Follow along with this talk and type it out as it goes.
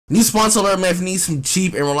New sponsor alert, man. If you need some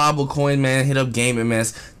cheap and reliable coin, man, hit up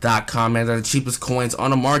gaamems.com, man. They're the cheapest coins on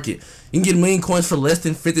the market. You can get a million coins for less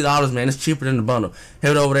than $50, man. It's cheaper than the bundle.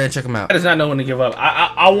 Head over there and check them out. I does not know when to give up.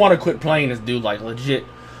 I want to quit playing this dude, like legit.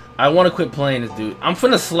 I want to quit playing this dude. I'm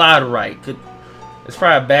finna slide right. It's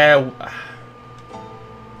probably a bad.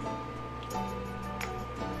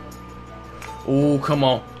 Ooh, come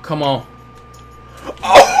on, come on.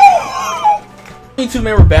 Oh! 22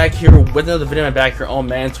 man, we're back here with another video. I'm back here on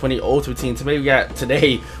Madden 20 Ultimate Team.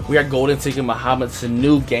 Today we got golden ticket Mohamed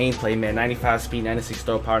Sanu gameplay, man. 95 speed, 96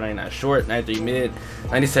 throw power, 99 short, 93 mid,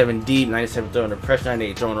 97 deep, 97 throw under pressure,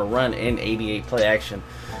 98 throw on a run, and 88 play action.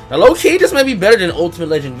 Now low key, this may be better than Ultimate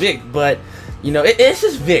Legend Vic, but you know it's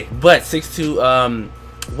just Vic. But 6'2",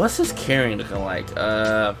 what's his carrying looking like?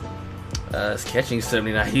 His catching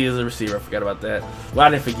 79. He is a receiver. I forgot about that. Well,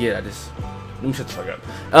 I didn't forget. Let me shut the fuck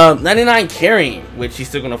up. 99 carrying, which he's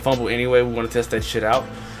still gonna fumble anyway. We want to test that shit out.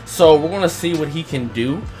 So we're gonna see what he can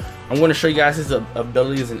do. I'm gonna show you guys his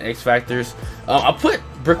abilities and X factors. I put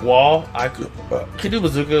brick wall. I could do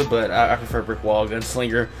bazooka, but I prefer brick wall,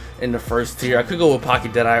 gunslinger in the first tier. I could go with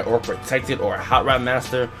pocket deadeye or protected or a hot rod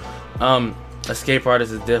master. Escape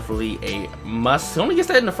artist is definitely a must. He only gets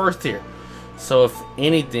that in the first tier. So if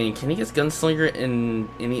anything, can he get gunslinger in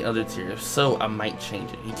any other tier? If so, I might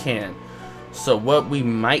change it. He can. So what we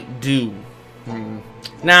might do,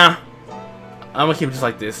 nah, I'm gonna keep it just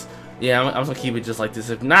like this. Yeah, I'm gonna keep it just like this.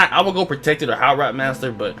 If not, I will go protected or hot rod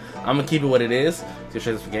master, but I'm gonna keep it what it is. To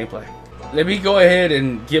show this for gameplay. Let me go ahead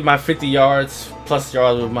and get my 50 yards plus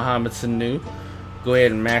yards with Mohamed Sanu. Go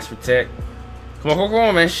ahead and max protect. Come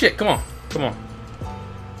on, man. Shit, come on, come on.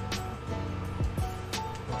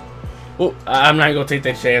 Oh, I'm not gonna take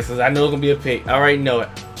that chance because I know it's gonna be a pick. I already know it.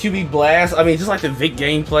 QB blast. I mean, just like the Vic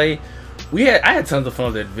gameplay. I had tons of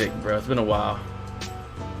fun with that Vic, bro. It's been a while.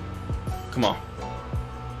 Come on.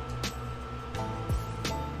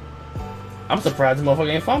 I'm surprised the motherfucker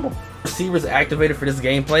ain't fumble. Receivers activated for this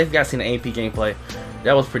gameplay. If you guys seen the AP gameplay,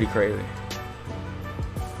 that was pretty crazy.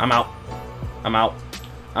 I'm out. I'm out.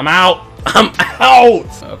 I'm out. I'm out.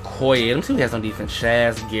 Okoye. Let me see who has on defense.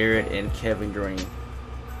 Shaz, Garrett, and Kevin Green.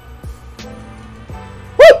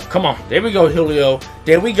 Come on, there we go, Julio.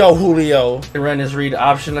 There we go, Julio. Run this read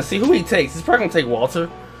option. Let's see who he takes. He's probably gonna take Walter.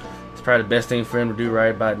 It's probably the best thing for him to do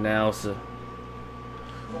right about now. So,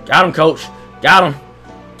 got him, coach. Got him.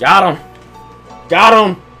 Got him. Got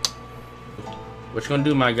him. What you gonna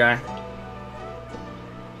do, my guy?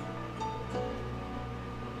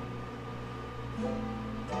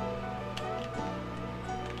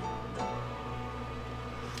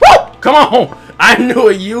 Woo! Come on! I knew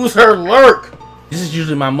it. Use her lurk. This is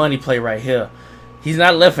usually my money play right here. He's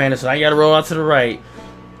not left-handed, so I gotta roll out to the right.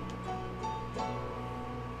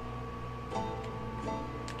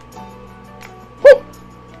 Woo!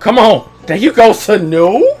 Come on! There you go,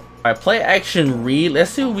 Sanu! Alright, play action read.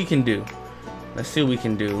 Let's see what we can do. Let's see what we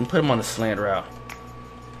can do. Let me put him on the slant route.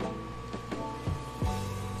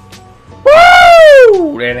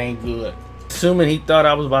 Woo! That ain't good. Assuming he thought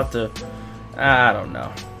I was about to... I don't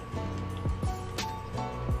know.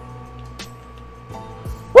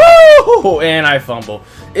 And I fumble.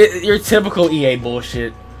 Your typical EA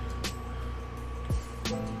bullshit.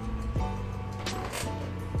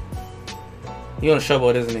 He on a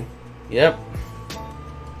showboat, isn't he? Yep.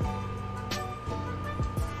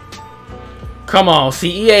 Come on.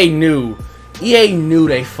 See, EA knew. EA knew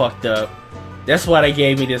they fucked up. That's why they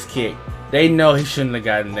gave me this kick. They know he shouldn't have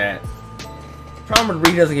gotten that. Problem with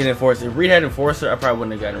Reed doesn't get enforcer. If Reed had enforcer, I probably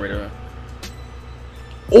wouldn't have gotten rid of him.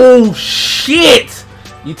 Oh, shit!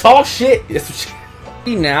 You talk shit.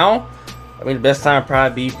 Now, I mean, the best time would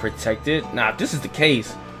probably be protected. Nah, if this is the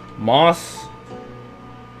case, Moss.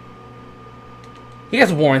 He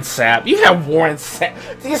has Warren Sapp. You have Warren Sapp.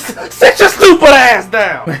 Sit your stupid ass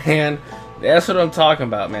down, man. That's what I'm talking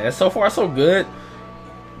about, man. So far, so good.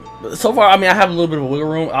 So far, I mean, I have a little bit of a wiggle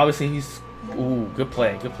room. Obviously, he's ooh, good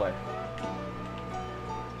play, good play.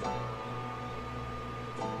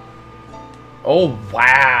 Oh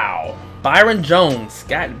wow. Byron Jones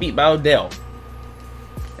got beat by Odell.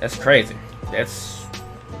 That's crazy. That's...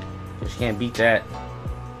 You can't beat that.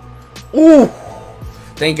 Ooh!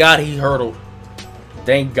 Thank God he hurdled.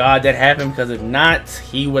 Thank God that happened, because if not,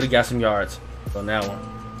 he would have got some yards on that one.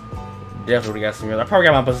 Definitely would have got some yards. I probably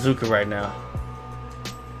got my bazooka right now.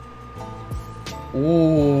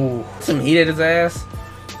 Ooh. Some heat at his ass.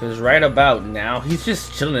 Because right about now, he's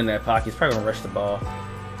just chilling in that pocket. He's probably going to rush the ball.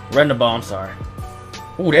 Run the ball, I'm sorry.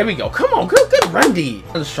 Ooh, there we go. Come on, good run D.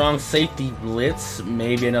 A strong safety blitz,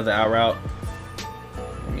 maybe another out route.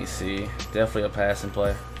 Let me see. Definitely a passing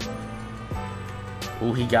play.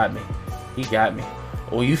 Ooh, he got me. He got me.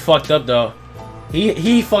 Oh, you fucked up though.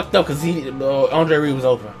 He fucked up because Andre Reed was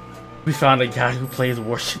open. We found a guy who plays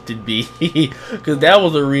Worshipped B. Because that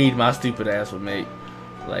was a read my stupid ass would make.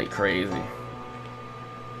 Like crazy.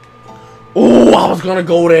 Oh, I was gonna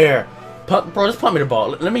go there. Bro, just punt me the ball.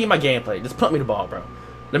 Let me get my gameplay. Just punt me the ball, bro.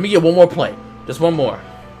 Let me get one more play. Just one more.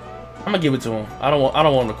 I'm gonna give it to him. I don't want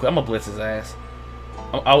him to quit. I'm gonna blitz his ass.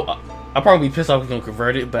 I'll probably be pissed off if he's gonna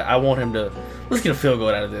convert it, but I want him to. Let's get a field goal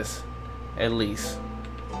out of this. At least.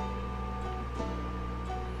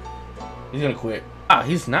 He's gonna quit. Ah,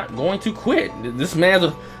 he's not going to quit. This man's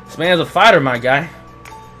a fighter, my guy.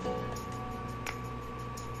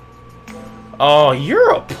 Oh,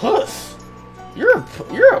 you're a puss. You're a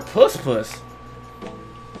puss.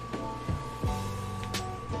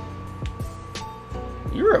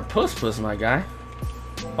 You're a puss, my guy.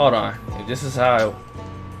 Hold on. This is how.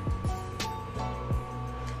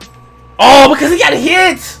 Oh, because he got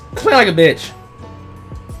hit. He's playing like a bitch.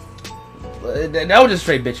 That was just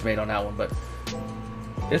straight bitch made on that one, but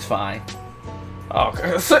it's fine. Oh,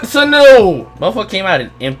 Sanu! Motherfucker came out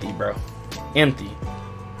empty, bro. Empty.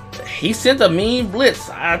 He sent a mean blitz.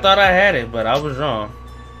 I thought I had it, but I was wrong.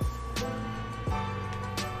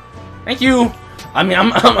 Thank you. I mean, I'm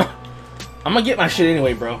gonna get my shit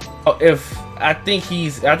anyway, bro. Oh, I think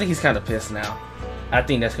he's kind of pissed now. I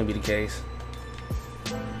think that's gonna be the case.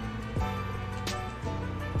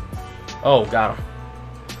 Oh, got him.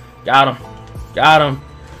 Got him. Got him.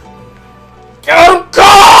 Got him,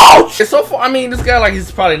 coach! So far, I mean, this guy, like,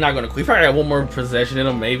 he's probably not gonna quit. He probably got one more possession in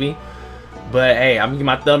him, maybe. But hey, I'm gonna get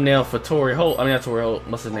my thumbnail for Torrey Holt. I mean, not Torrey Holt.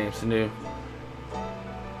 What's his name? Sanu.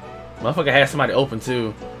 Motherfucker had somebody open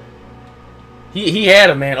too. He had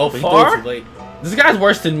a man open. Far? He threw it too late. This guy's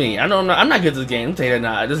worse than me. I know I'm not good at this game. I'm telling you that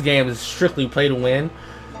now. This game is strictly play to win.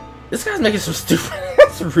 This guy's making some stupid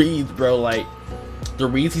ass reads, bro. Like the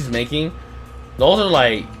reads he's making, those are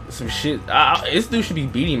like some shit. This dude should be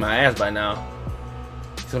beating my ass by now.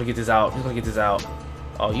 He's gonna get this out. He's gonna get this out.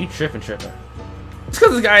 Oh, you tripping. It's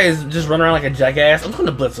because this guy is just running around like a jackass. I'm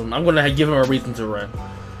gonna blitz him. I'm gonna give him a reason to run.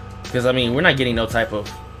 Because I mean, we're not getting no type of,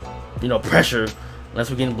 pressure unless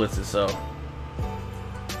we're getting blitzes. So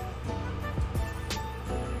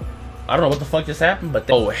I don't know what the fuck just happened, but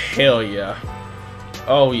oh hell yeah,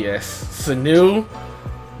 oh yes, Sanu,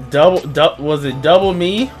 was it double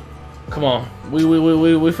me? Come on, we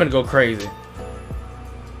finna go crazy,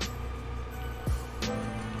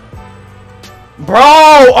 bro.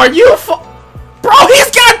 Are you bro?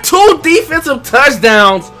 He's got 2 defensive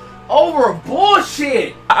touchdowns over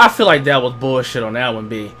bullshit. I feel like that was bullshit on that one,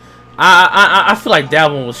 B. I feel like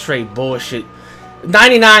that one was straight bullshit.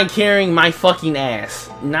 99 carrying my fucking ass.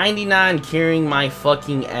 99 carrying my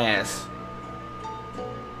fucking ass.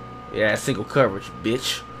 Yeah, single coverage,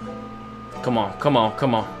 bitch. Come on.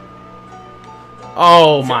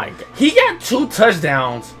 Oh my god. He got 2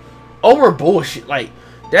 touchdowns over bullshit. Like,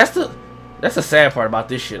 that's the sad part about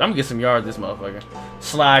this shit. I'm gonna get some yards this motherfucker.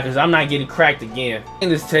 Slide, because I'm not getting cracked again. I can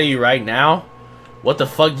just tell you right now what the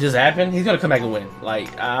fuck just happened. He's gonna come back and win.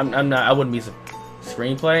 Like, I wouldn't be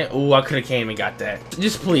screenplay. Ooh, I could have came and got that.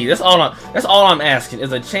 Just please, that's all I'm asking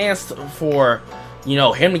is a chance for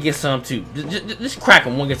him to get some too. Just crack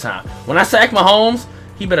him one good time. When I sack Mahomes,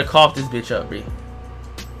 he better cough this bitch up, B.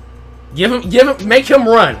 Give him, make him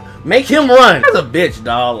run. That's a bitch,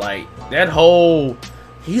 dog. Like that whole,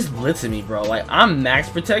 he's blitzing me, bro. Like I'm max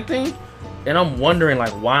protecting, and I'm wondering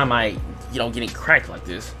like why am I, getting cracked like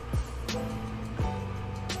this.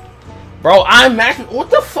 Bro, I'm max.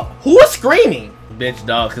 What the fuck? Who is screaming? Bitch,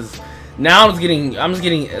 dog, because now I'm just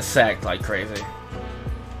getting sacked like crazy.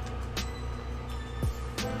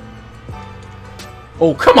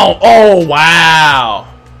 Oh, come on. Oh, wow.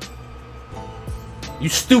 You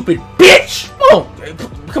stupid bitch.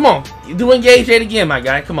 Come on. Do engage it again, my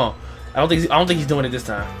guy. Come on. I don't think he's doing it this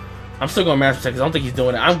time. I'm still going to max protect because I don't think he's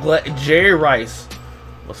doing it. I'm glad Jerry Rice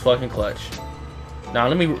was fucking clutch. Now,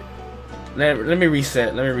 let me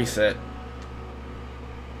reset. Let me reset.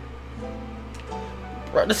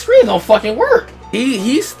 Bro, the screen don't fucking work.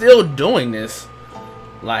 He's still doing this.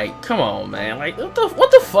 Like, come on, man. Like, what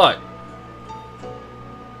the fuck?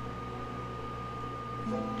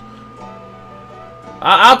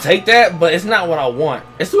 I'll take that, but it's not what I want.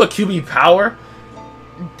 It's through a QB power.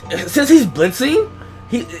 Since he's blitzing,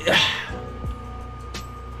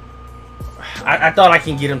 I thought I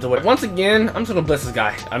can get him to win. Once again, I'm just gonna blitz this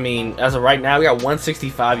guy. I mean, as of right now, we got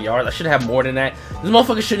 165 yards. I should have more than that. This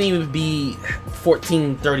motherfucker shouldn't even be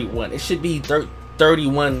 14-31. It should be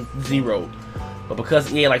 31-0. But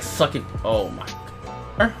because EA like suck it. Oh my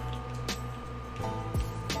god.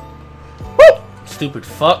 Woo! Stupid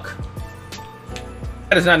fuck.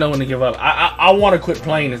 I does not know when to give up. I want to quit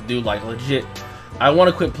playing this dude, like legit. I want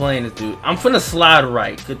to quit playing this dude. I'm finna slide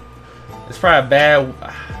right. It's probably a bad.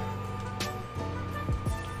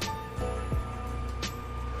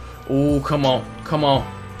 Ooh, come on, come on.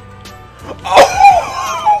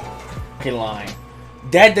 Oh, fucking line.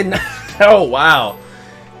 That did not. Oh wow,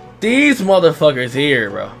 these motherfuckers here,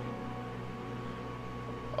 bro.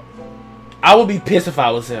 I would be pissed if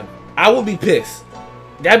I was him. I would be pissed.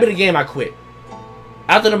 That'd be the game I quit.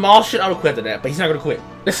 After the mall shit, I would quit after that, but he's not gonna quit.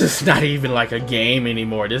 This is not even like a game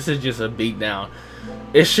anymore. This is just a beatdown.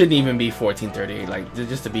 It shouldn't even be 14:38. Like,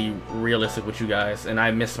 just to be realistic with you guys, and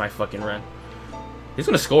I missed my fucking run. He's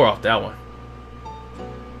gonna score off that one.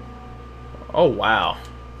 Oh wow.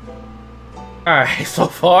 Alright, so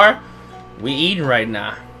far, we eating right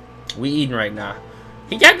now. We eating right now.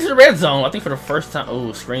 He got to the red zone, I think, for the first time. Oh,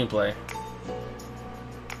 screenplay.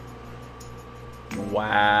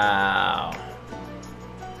 Wow.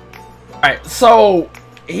 Alright, so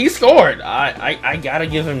he scored. I gotta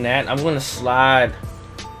give him that. I'm gonna slide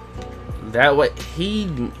that way.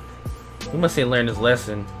 He must have learned his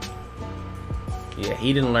lesson. Yeah,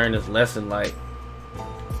 he didn't learn his lesson. Like,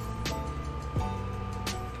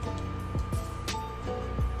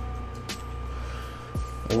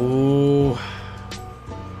 ooh.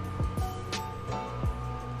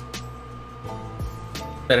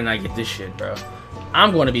 Better not get this shit, bro.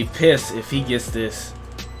 I'm gonna be pissed if he gets this.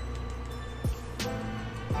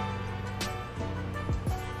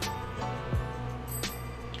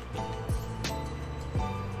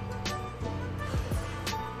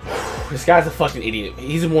 This guy's a fucking idiot.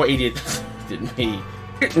 He's a more idiot than me.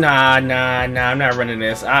 Nah, I'm not running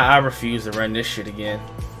this. I refuse to run this shit again.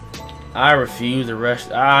 I refuse to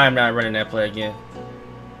rush. I'm not running that play again.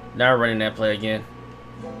 Not running that play again.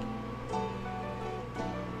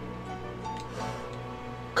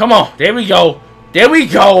 Come on, there we go. There we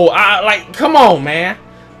go. Like, come on, man.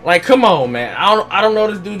 Like, come on, man. I don't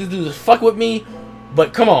know this dude. This dude is fuck with me,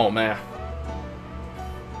 but come on, man.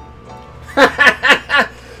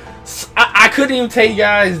 I couldn't even tell you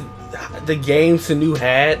guys the game Sanu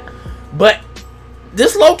had, but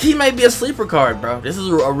this low-key may be a sleeper card, bro. This is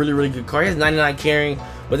a really, really good card. He has 99 carrying,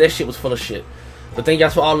 but that shit was full of shit. But thank you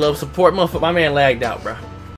guys for all the love, support. My man lagged out, bro.